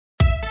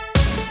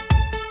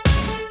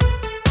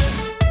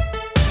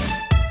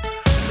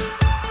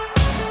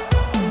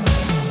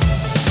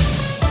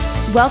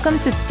Welcome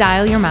to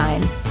Style Your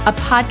Mind, a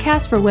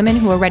podcast for women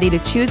who are ready to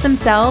choose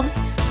themselves,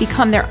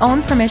 become their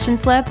own permission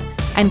slip,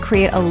 and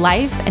create a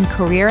life and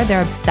career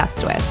they're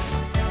obsessed with.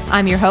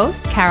 I'm your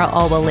host, Carol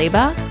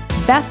Alwell-Leba,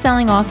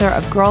 best-selling author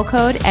of Girl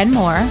Code and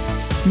more,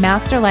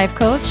 master life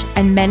coach,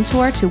 and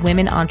mentor to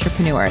women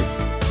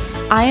entrepreneurs.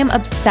 I am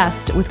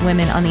obsessed with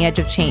women on the edge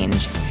of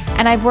change,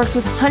 and I've worked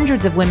with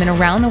hundreds of women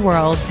around the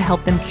world to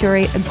help them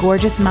curate a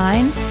gorgeous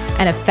mind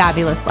and a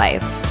fabulous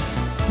life.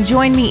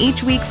 Join me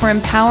each week for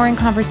empowering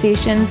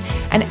conversations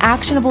and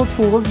actionable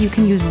tools you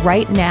can use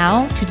right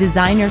now to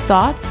design your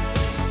thoughts,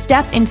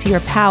 step into your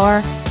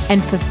power,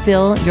 and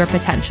fulfill your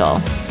potential.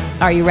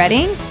 Are you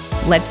ready?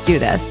 Let's do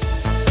this.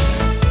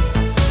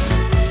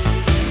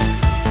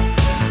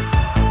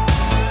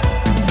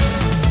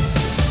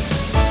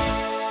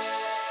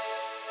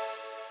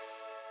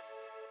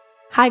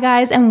 Hi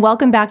guys, and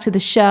welcome back to the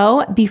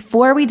show.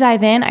 Before we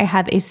dive in, I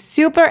have a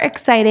super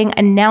exciting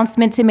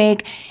announcement to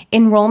make.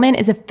 Enrollment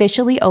is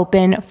officially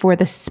open for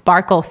the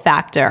Sparkle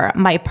Factor,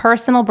 my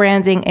personal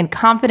branding and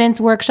confidence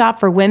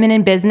workshop for women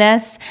in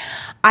business.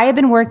 I have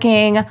been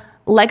working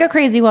like a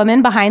crazy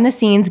woman behind the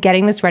scenes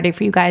getting this ready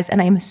for you guys,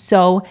 and I am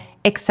so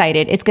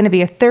excited. It's going to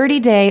be a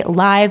 30-day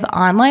live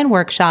online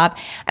workshop,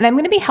 and I'm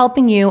going to be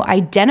helping you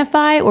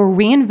identify or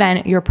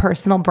reinvent your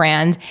personal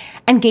brand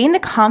and gain the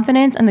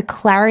confidence and the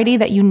clarity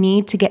that you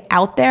need to get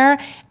out there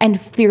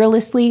and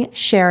fearlessly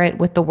share it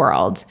with the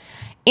world.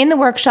 In the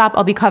workshop,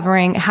 I'll be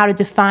covering how to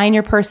define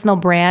your personal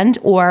brand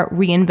or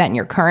reinvent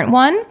your current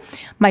one,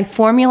 my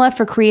formula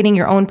for creating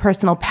your own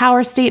personal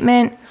power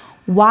statement,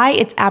 why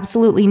it's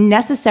absolutely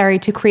necessary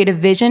to create a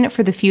vision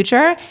for the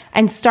future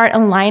and start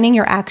aligning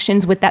your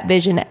actions with that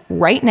vision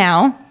right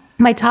now,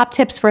 my top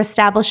tips for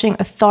establishing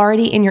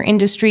authority in your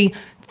industry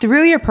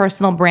through your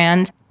personal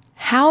brand,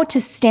 how to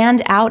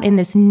stand out in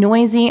this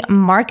noisy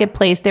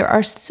marketplace. There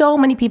are so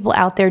many people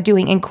out there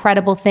doing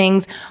incredible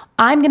things.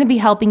 I'm going to be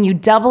helping you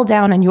double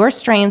down on your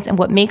strengths and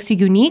what makes you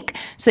unique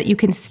so that you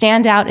can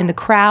stand out in the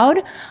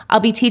crowd. I'll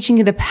be teaching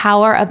you the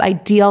power of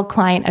ideal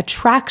client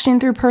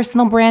attraction through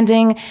personal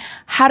branding,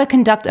 how to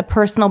conduct a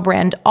personal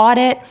brand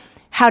audit,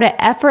 how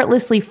to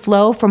effortlessly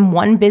flow from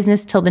one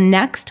business till the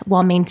next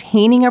while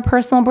maintaining your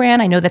personal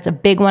brand. I know that's a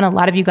big one a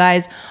lot of you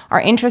guys are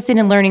interested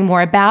in learning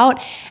more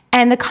about,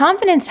 and the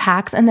confidence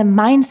hacks and the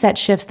mindset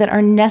shifts that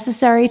are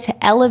necessary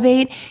to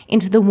elevate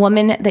into the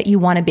woman that you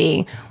want to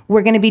be.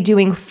 We're going to be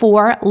doing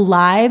 4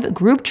 live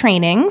group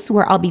trainings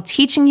where I'll be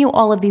teaching you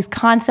all of these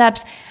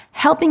concepts,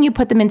 helping you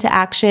put them into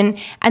action.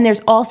 And there's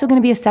also going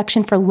to be a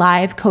section for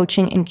live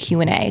coaching and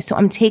Q&A. So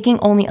I'm taking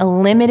only a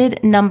limited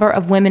number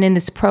of women in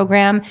this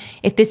program.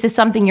 If this is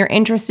something you're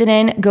interested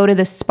in, go to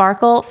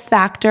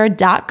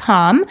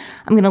thesparklefactor.com.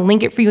 I'm going to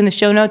link it for you in the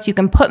show notes. You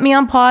can put me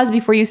on pause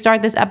before you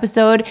start this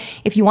episode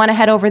if you want to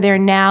head over there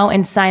now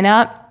and sign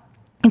up.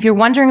 If you're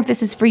wondering if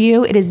this is for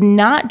you, it is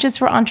not just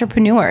for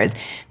entrepreneurs.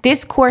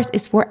 This course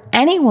is for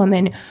any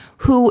woman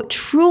who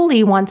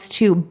truly wants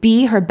to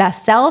be her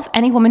best self,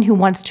 any woman who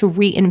wants to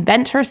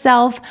reinvent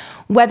herself,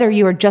 whether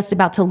you are just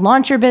about to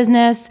launch your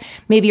business,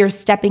 maybe you're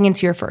stepping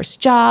into your first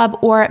job,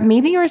 or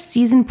maybe you're a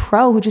seasoned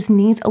pro who just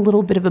needs a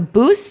little bit of a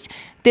boost.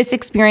 This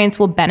experience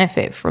will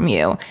benefit from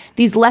you.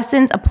 These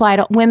lessons apply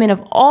to women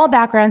of all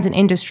backgrounds and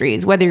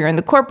industries, whether you're in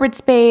the corporate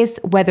space,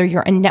 whether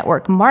you're a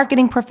network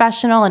marketing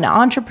professional, an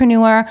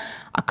entrepreneur,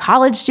 a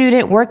college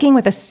student working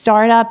with a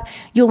startup.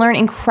 You'll learn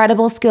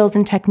incredible skills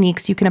and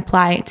techniques you can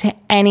apply to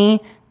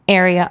any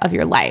area of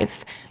your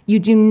life. You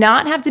do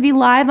not have to be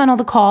live on all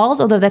the calls,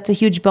 although that's a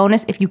huge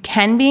bonus if you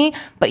can be,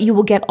 but you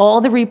will get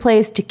all the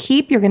replays to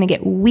keep. You're going to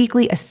get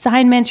weekly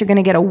assignments. You're going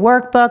to get a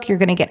workbook. You're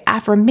going to get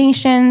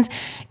affirmations.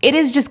 It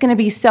is just going to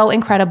be so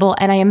incredible,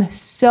 and I am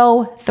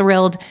so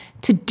thrilled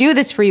to do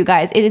this for you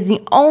guys. It is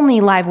the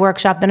only live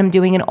workshop that I'm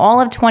doing in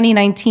all of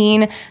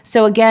 2019.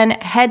 So again,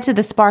 head to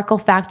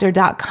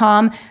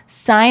thesparklefactor.com,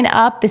 sign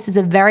up. This is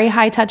a very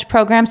high touch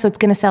program, so it's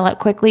going to sell out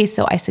quickly.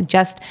 So I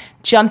suggest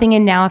jumping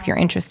in now if you're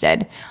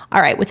interested.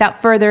 All right,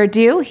 without further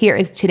ado, here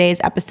is today's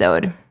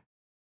episode.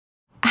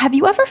 Have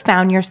you ever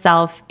found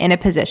yourself in a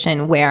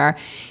position where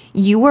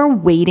you were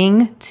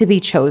waiting to be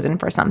chosen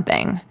for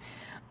something?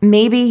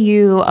 Maybe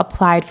you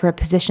applied for a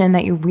position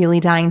that you're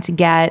really dying to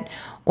get,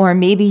 or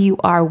maybe you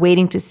are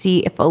waiting to see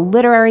if a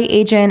literary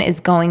agent is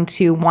going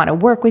to want to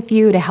work with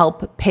you to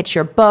help pitch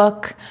your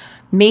book.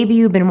 Maybe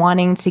you've been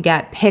wanting to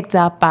get picked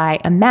up by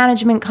a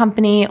management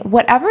company.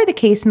 Whatever the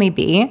case may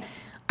be,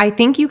 I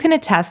think you can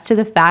attest to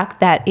the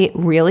fact that it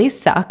really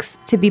sucks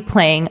to be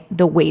playing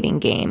the waiting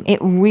game. It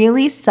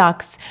really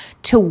sucks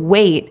to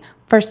wait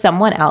for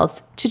someone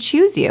else to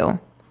choose you,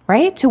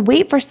 right? To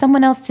wait for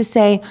someone else to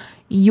say,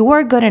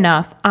 you're good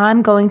enough,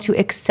 I'm going to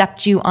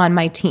accept you on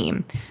my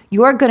team.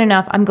 You're good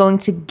enough, I'm going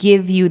to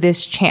give you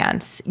this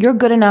chance. You're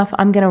good enough,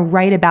 I'm going to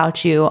write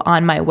about you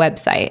on my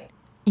website.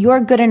 You're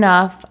good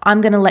enough, I'm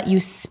going to let you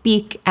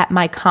speak at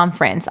my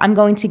conference. I'm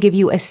going to give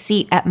you a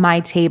seat at my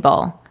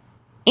table.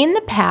 In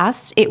the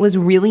past, it was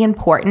really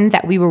important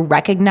that we were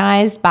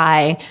recognized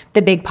by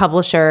the big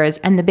publishers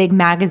and the big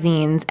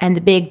magazines and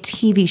the big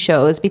TV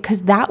shows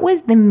because that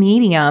was the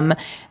medium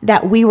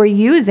that we were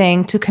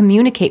using to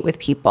communicate with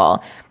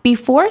people.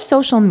 Before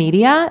social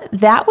media,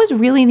 that was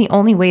really the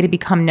only way to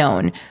become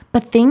known.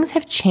 But things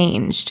have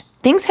changed.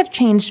 Things have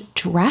changed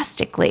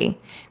drastically.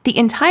 The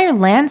entire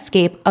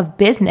landscape of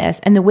business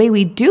and the way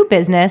we do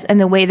business and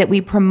the way that we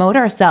promote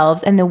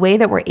ourselves and the way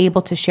that we're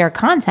able to share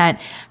content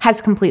has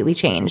completely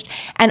changed.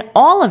 And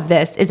all of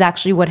this is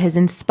actually what has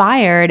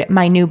inspired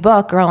my new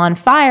book, Girl on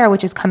Fire,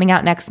 which is coming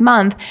out next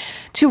month,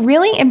 to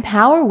really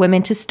empower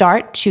women to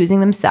start choosing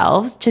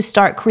themselves, to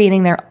start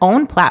creating their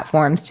own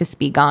platforms to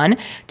speak on,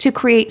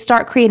 to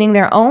start creating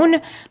their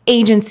own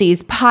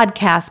agencies,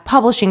 podcasts,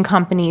 publishing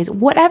companies,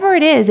 whatever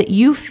it is that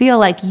you feel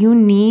like you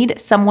need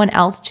someone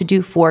else to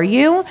do for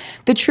you.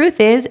 The truth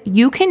is,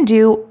 you can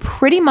do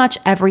pretty much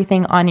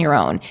everything on your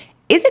own.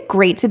 Is it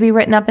great to be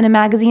written up in a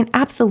magazine?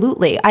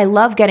 Absolutely. I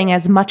love getting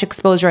as much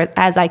exposure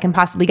as I can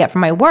possibly get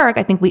from my work.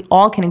 I think we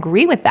all can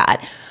agree with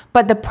that.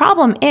 But the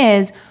problem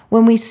is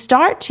when we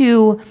start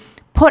to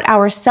put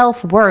our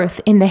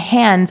self-worth in the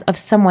hands of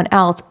someone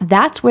else,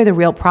 that's where the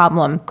real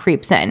problem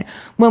creeps in.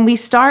 When we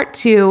start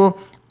to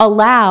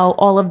allow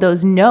all of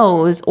those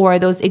no's or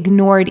those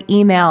ignored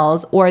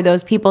emails or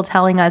those people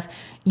telling us,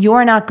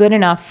 you're not good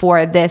enough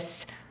for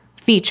this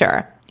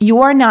feature,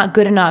 you're not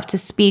good enough to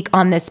speak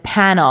on this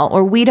panel,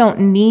 or we don't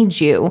need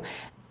you.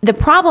 The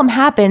problem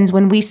happens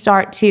when we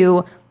start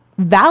to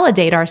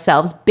validate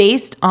ourselves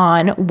based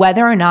on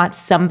whether or not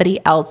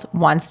somebody else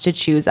wants to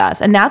choose us.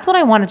 And that's what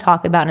I want to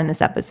talk about in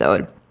this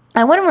episode.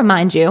 I want to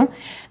remind you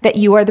that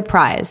you are the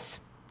prize.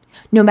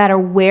 No matter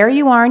where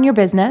you are in your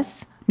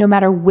business, no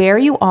matter where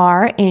you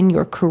are in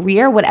your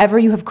career, whatever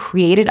you have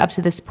created up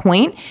to this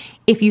point,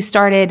 if you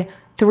started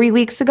 3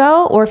 weeks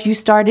ago or if you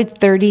started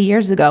 30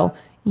 years ago,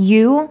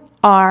 you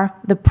are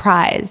the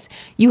prize.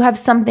 You have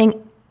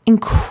something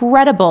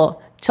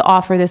incredible to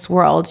offer this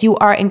world. You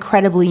are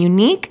incredibly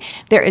unique.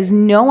 There is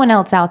no one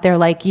else out there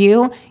like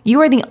you.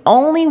 You are the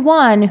only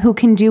one who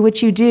can do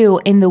what you do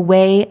in the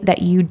way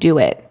that you do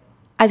it.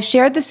 I've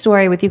shared this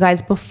story with you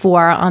guys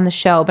before on the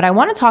show, but I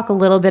want to talk a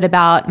little bit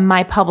about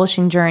my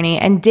publishing journey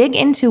and dig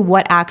into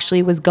what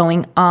actually was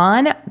going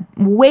on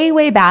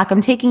way back.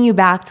 I'm taking you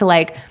back to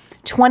like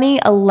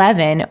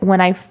 2011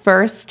 when I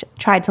first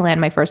tried to land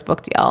my first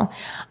book deal.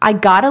 I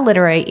got a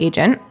literary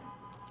agent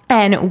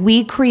and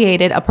we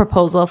created a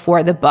proposal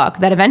for the book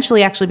that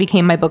eventually actually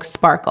became my book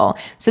Sparkle.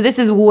 So this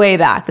is way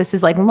back. This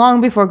is like long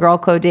before Girl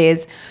Code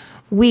days.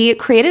 We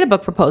created a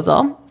book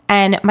proposal.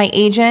 And my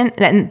agent,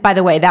 and by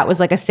the way, that was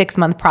like a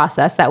 6-month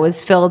process that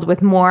was filled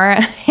with more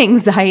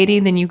anxiety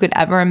than you could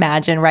ever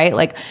imagine, right?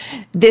 Like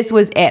this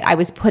was it. I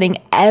was putting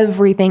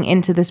everything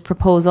into this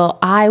proposal.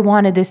 I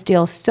wanted this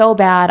deal so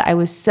bad. I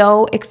was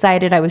so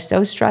excited. I was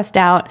so stressed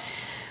out.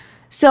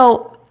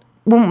 So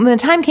when the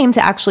time came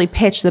to actually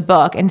pitch the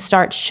book and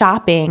start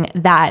shopping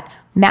that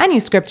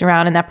manuscript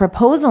around and that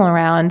proposal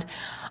around,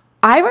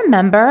 I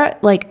remember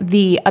like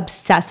the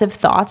obsessive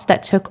thoughts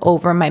that took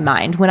over my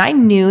mind. When I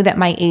knew that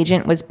my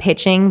agent was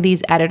pitching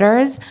these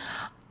editors,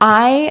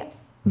 I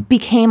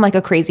became like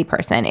a crazy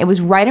person. It was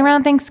right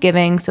around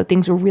Thanksgiving, so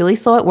things were really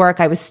slow at work.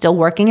 I was still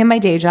working in my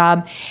day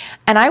job,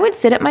 and I would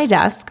sit at my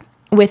desk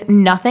with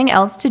nothing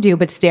else to do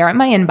but stare at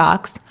my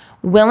inbox,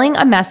 willing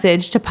a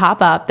message to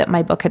pop up that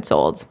my book had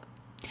sold.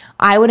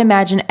 I would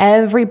imagine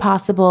every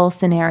possible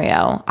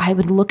scenario. I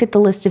would look at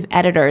the list of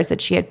editors that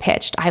she had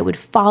pitched. I would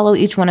follow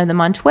each one of them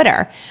on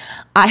Twitter.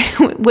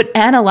 I would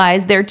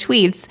analyze their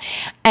tweets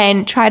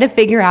and try to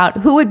figure out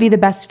who would be the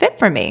best fit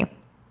for me.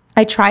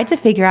 I tried to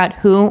figure out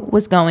who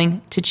was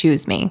going to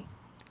choose me.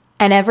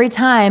 And every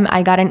time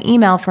I got an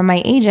email from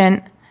my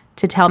agent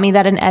to tell me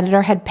that an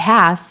editor had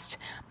passed,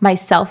 my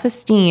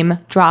self-esteem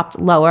dropped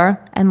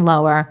lower and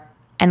lower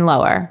and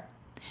lower.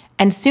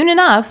 And soon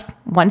enough,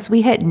 once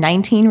we hit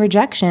 19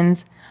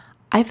 rejections,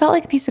 I felt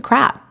like a piece of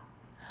crap.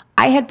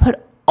 I had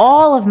put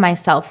all of my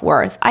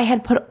self-worth, I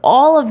had put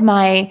all of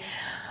my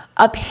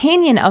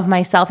opinion of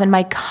myself and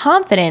my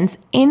confidence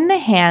in the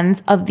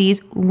hands of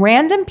these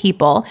random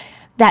people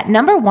that,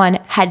 number one,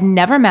 had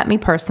never met me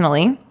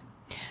personally.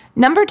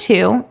 Number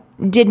two,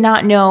 did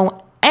not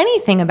know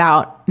anything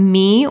about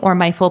me or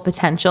my full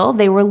potential.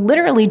 They were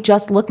literally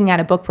just looking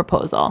at a book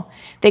proposal.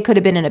 They could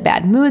have been in a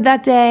bad mood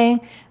that day.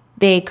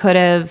 They could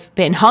have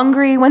been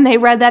hungry when they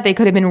read that. They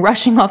could have been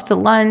rushing off to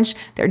lunch.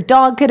 Their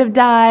dog could have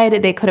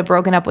died. They could have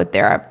broken up with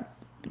their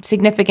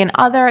significant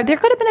other. There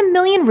could have been a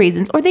million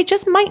reasons, or they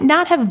just might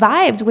not have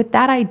vibed with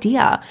that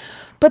idea.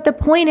 But the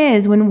point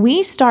is, when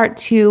we start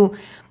to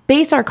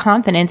base our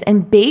confidence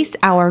and base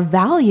our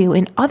value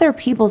in other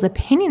people's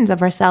opinions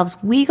of ourselves,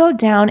 we go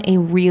down a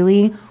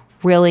really,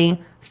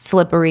 really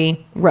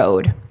slippery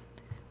road.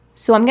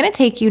 So I'm going to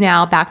take you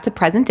now back to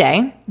present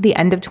day, the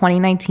end of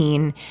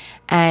 2019,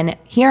 and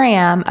here I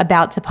am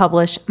about to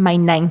publish my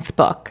 9th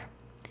book.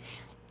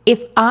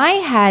 If I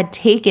had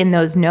taken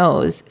those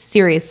no's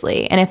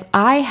seriously, and if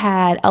I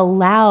had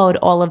allowed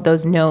all of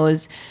those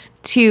no's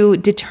to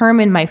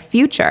determine my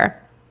future,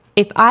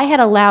 If I had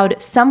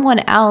allowed someone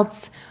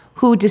else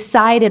who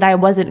decided I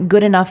wasn't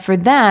good enough for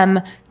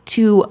them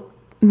to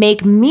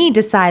make me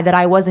decide that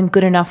I wasn't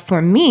good enough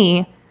for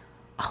me,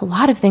 a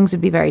lot of things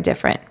would be very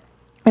different.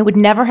 I would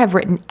never have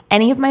written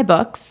any of my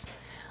books.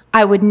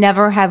 I would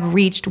never have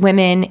reached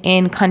women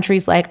in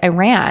countries like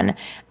Iran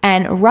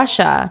and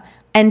Russia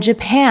and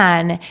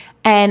Japan.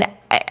 And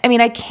I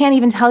mean, I can't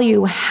even tell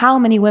you how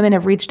many women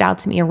have reached out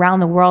to me around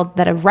the world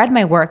that have read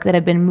my work, that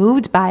have been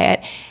moved by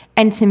it.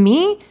 And to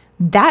me,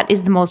 that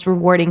is the most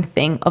rewarding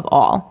thing of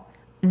all.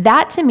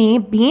 That to me,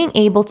 being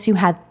able to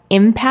have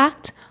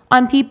impact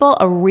on people,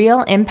 a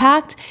real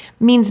impact,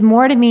 means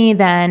more to me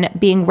than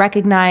being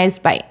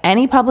recognized by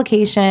any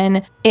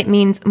publication. It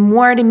means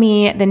more to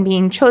me than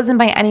being chosen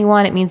by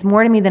anyone. It means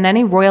more to me than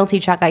any royalty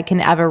check I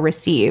can ever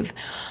receive.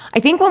 I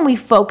think when we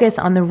focus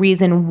on the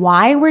reason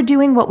why we're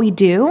doing what we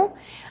do,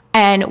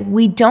 and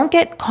we don't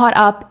get caught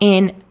up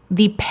in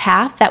the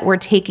path that we're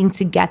taking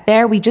to get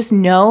there, we just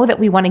know that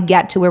we want to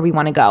get to where we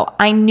want to go.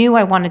 I knew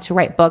I wanted to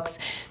write books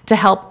to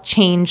help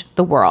change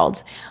the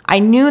world. I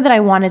knew that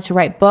I wanted to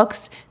write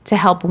books to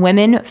help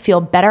women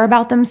feel better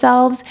about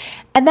themselves.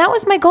 And that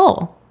was my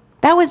goal.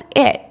 That was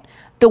it.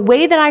 The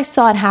way that I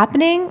saw it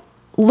happening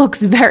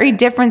looks very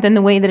different than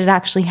the way that it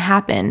actually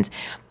happened.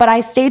 But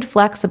I stayed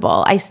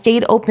flexible. I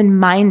stayed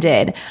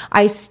open-minded.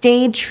 I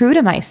stayed true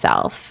to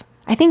myself.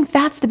 I think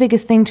that's the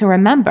biggest thing to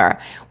remember.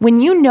 When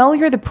you know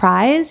you're the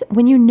prize,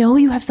 when you know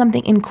you have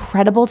something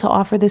incredible to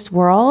offer this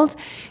world,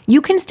 you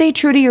can stay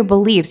true to your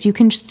beliefs. You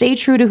can stay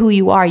true to who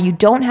you are. You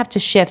don't have to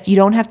shift. You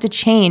don't have to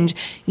change.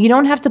 You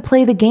don't have to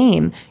play the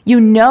game. You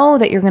know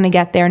that you're going to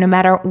get there no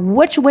matter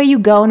which way you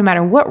go, no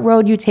matter what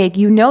road you take.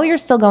 You know you're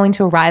still going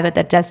to arrive at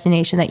that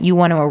destination that you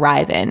want to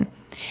arrive in.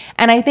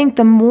 And I think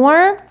the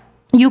more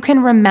you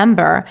can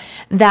remember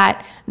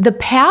that the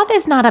path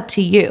is not up to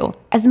you.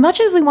 As much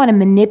as we want to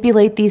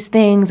manipulate these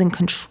things and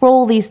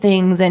control these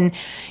things, and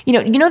you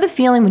know the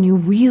feeling when you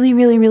really,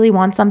 really, really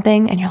want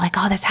something and you're like,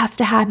 oh, this has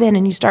to happen,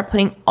 and you start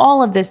putting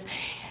all of this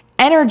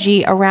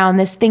energy around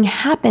this thing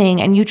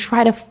happening, and you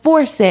try to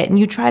force it, and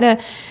you try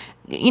to,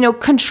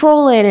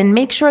 control it and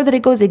make sure that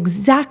it goes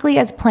exactly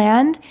as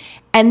planned,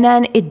 and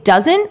then it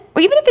doesn't,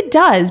 or even if it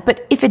does,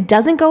 but if it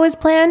doesn't go as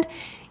planned,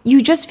 you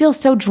just feel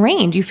so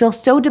drained. You feel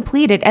so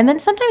depleted. And then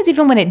sometimes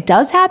even when it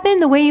does happen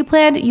the way you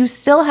planned, you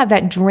still have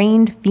that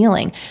drained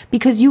feeling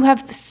because you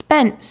have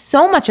spent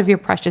so much of your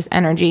precious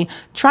energy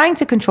trying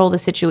to control the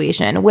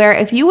situation, where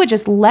if you would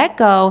just let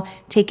go,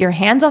 take your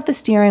hands off the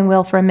steering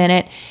wheel for a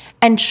minute,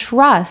 and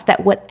trust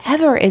that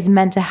whatever is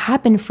meant to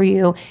happen for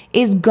you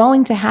is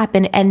going to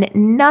happen, and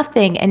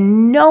nothing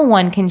and no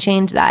one can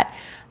change that.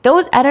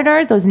 Those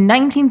editors, those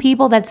 19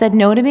 people that said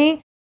no to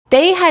me,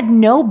 they had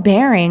no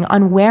bearing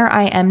on where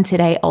I am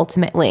today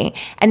ultimately.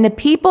 And the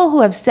people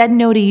who have said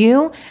no to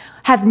you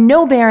have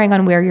no bearing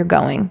on where you're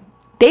going.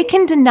 They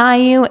can deny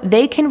you,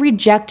 they can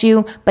reject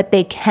you, but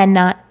they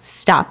cannot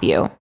stop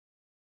you.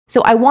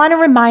 So I want to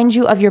remind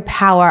you of your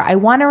power. I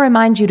want to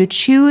remind you to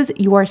choose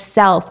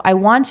yourself. I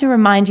want to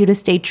remind you to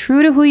stay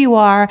true to who you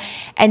are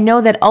and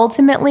know that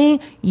ultimately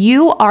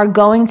you are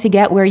going to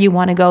get where you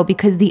want to go,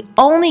 because the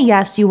only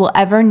yes you will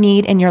ever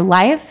need in your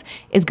life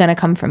is going to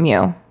come from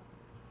you.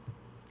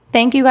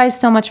 Thank you guys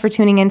so much for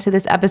tuning into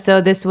this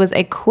episode. This was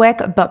a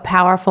quick but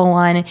powerful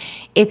one.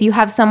 If you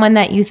have someone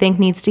that you think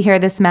needs to hear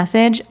this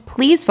message,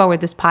 please forward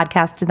this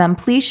podcast to them.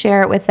 Please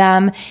share it with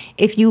them.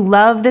 If you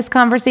love this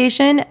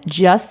conversation,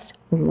 just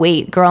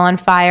wait. Girl on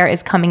Fire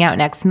is coming out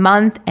next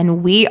month,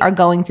 and we are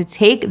going to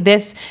take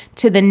this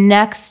to the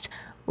next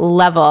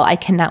level. I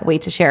cannot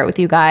wait to share it with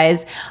you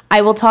guys. I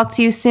will talk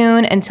to you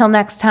soon. Until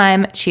next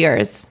time,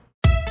 cheers.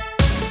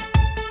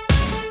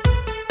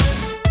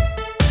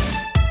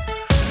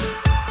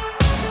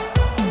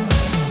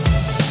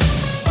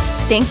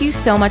 Thank you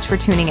so much for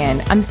tuning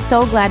in. I'm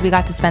so glad we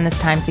got to spend this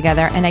time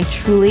together, and I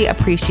truly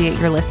appreciate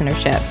your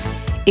listenership.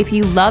 If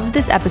you loved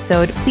this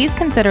episode, please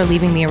consider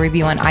leaving me a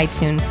review on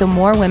iTunes so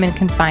more women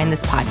can find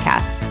this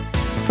podcast.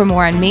 For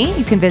more on me,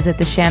 you can visit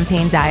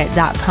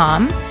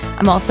thechampagnediet.com.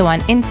 I'm also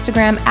on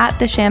Instagram at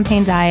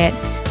thechampagnediet,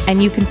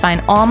 and you can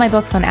find all my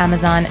books on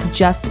Amazon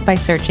just by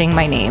searching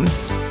my name.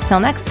 Till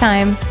next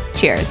time,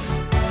 cheers.